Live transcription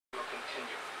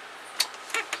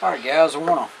Alright guys, I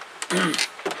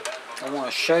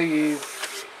wanna show you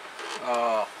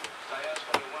a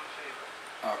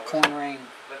coin ring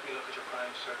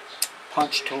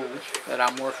punch tool that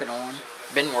I'm working on.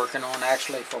 Been working on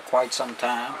actually for quite some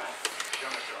time.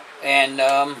 And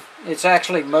it's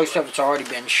actually, most of it's already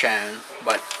been shown,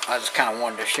 but I just kind of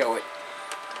wanted to show it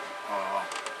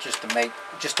just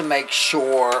to make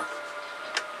sure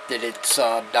that it's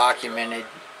documented,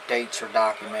 dates are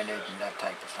documented, and that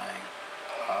type of thing.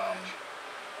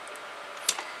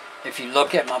 If you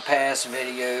look at my past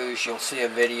videos, you'll see a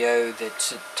video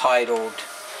that's titled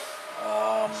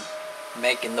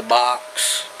Making the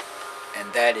Box,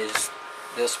 and that is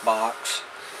this box.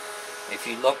 If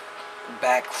you look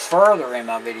back further in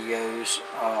my videos,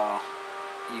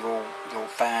 you'll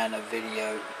find a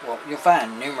video, well, you'll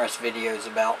find numerous videos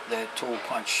about the tool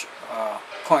punch,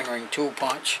 coin ring tool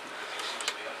punch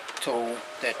tool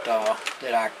that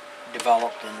I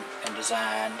developed and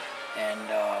designed. And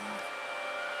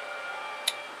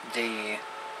the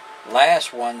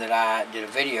last one that I did a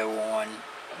video on,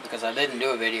 because I didn't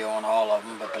do a video on all of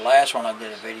them, but the last one I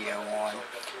did a video on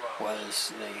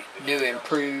was the new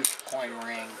improved coin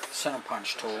ring center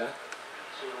punch tool,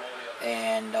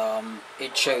 and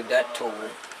it showed that tool,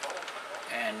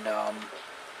 and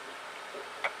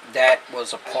that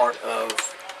was a part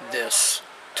of this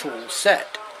tool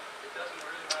set.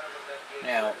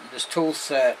 Now this tool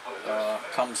set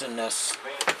comes in this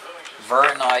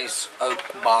very nice oak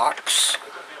box,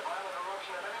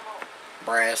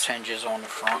 brass hinges on the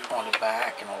front, on the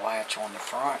back, and a latch on the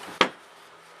front.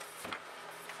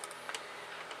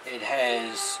 It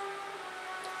has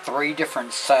 3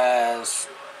 different size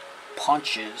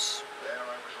punches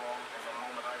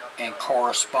and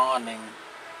corresponding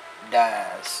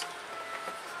dies.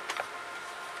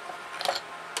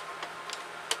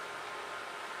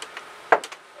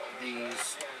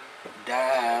 These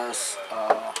dies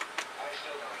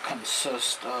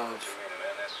consist of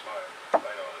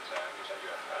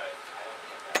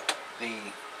the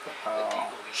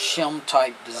shim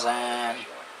type design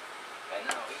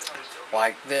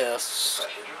like this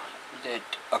that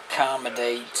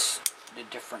accommodates the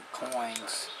different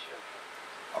coins,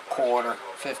 a quarter,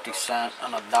 50 cent,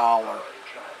 and a dollar.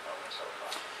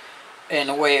 And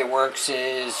the way it works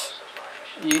is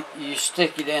you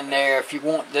stick it in there. If you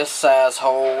want this size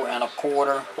hole and a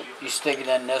quarter, you stick it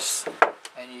in this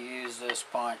and you use this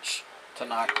punch to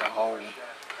knock the hole.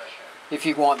 If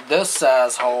you want this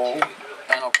size hole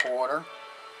and a quarter,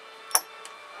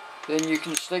 then you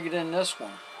can stick it in this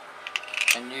one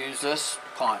and use this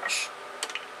punch.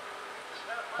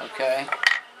 Okay?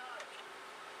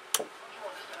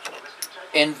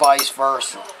 And vice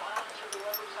versa.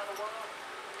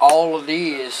 All of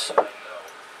these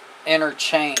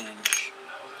interchange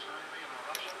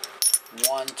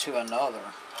one to another,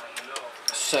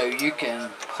 so you can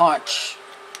punch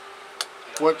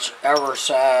whichever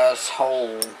size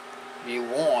hole you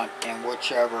want in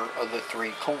whichever of the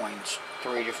 3 coins.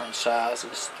 3 different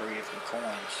sizes, 3 different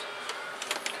coins.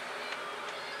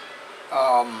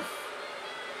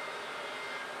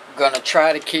 Gonna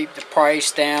try to keep the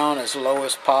price down as low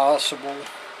as possible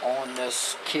on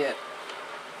this kit.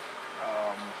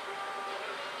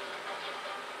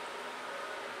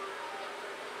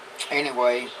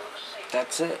 Anyway,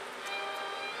 that's it.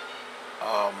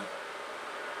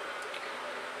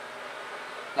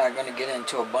 Not going to get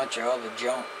into a bunch of other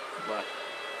junk, but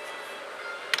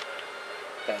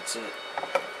that's it.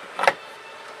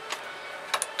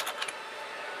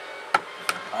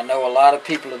 I know a lot of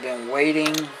people have been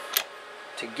waiting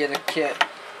to get a kit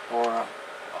or a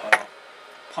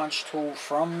punch tool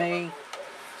from me,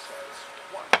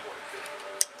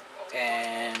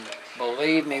 and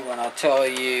believe me when I tell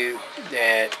you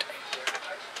that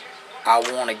I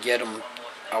want to get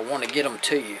them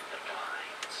to you.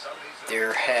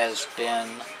 There has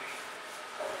been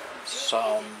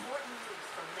some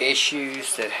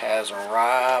issues that has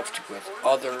arrived with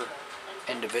other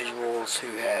individuals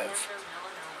who have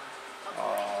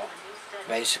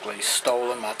basically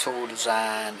stolen my tool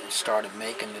design and started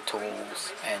making the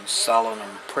tools and selling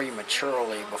them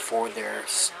prematurely before they're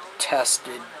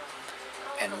tested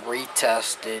and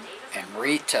retested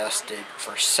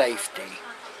for safety.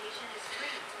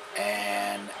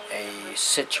 And a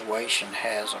situation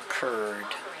has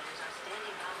occurred,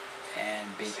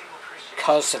 and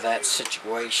because of that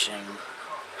situation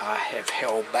I have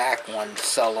held back on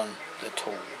selling the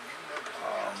tool.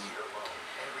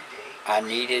 I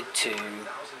needed to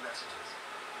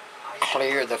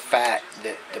clear the fact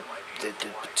that the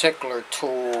particular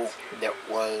tool that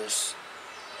was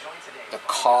the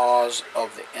cause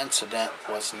of the incident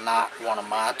was not one of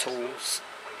my tools.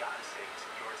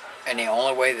 And the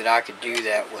only way that I could do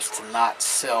that was to not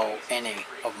sell any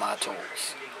of my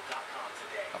tools.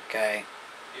 Okay,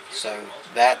 so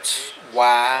that's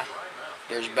why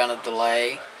there's been a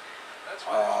delay.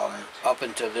 Up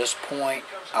until this point,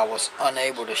 I was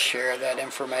unable to share that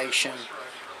information.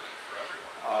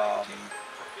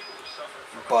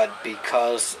 But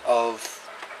because of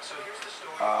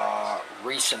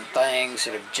recent things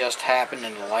that have just happened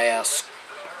in the last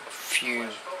few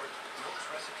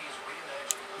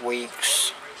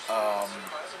weeks, I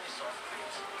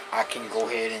can go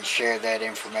ahead and share that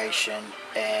information,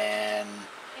 and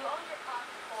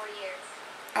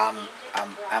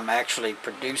I'm actually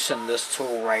producing this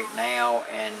tool right now,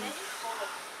 and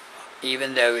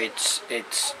even though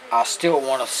I still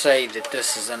want to say that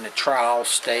this is in the trial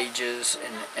stages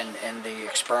and in the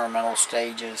experimental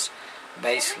stages.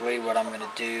 Basically what I'm going to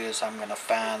do is I'm going to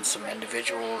find some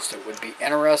individuals that would be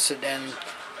interested in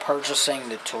purchasing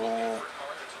the tool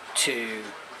to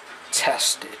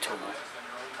test the tool.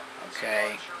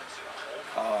 Okay,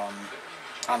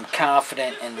 I'm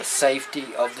confident in the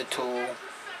safety of the tool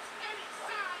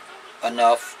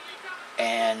enough,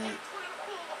 and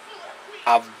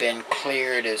I've been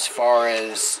cleared as far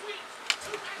as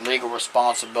legal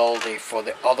responsibility for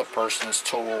the other person's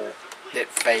tool that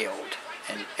failed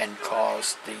and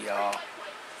caused the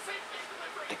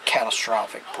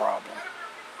catastrophic problem.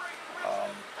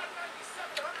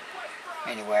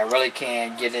 Anyway, I really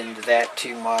can't get into that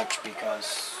too much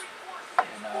because,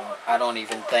 you know, I don't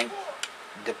even think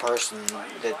the person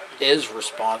that is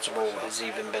responsible has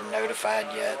even been notified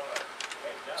yet.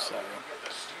 So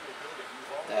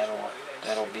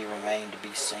that'll be remain to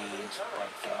be seen.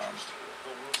 But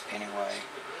anyway,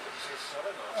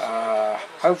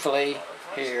 hopefully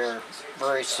here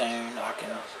very soon I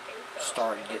can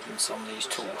start getting some of these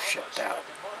tools shipped out.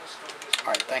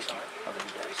 Alright, thank you. Have a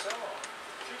good day.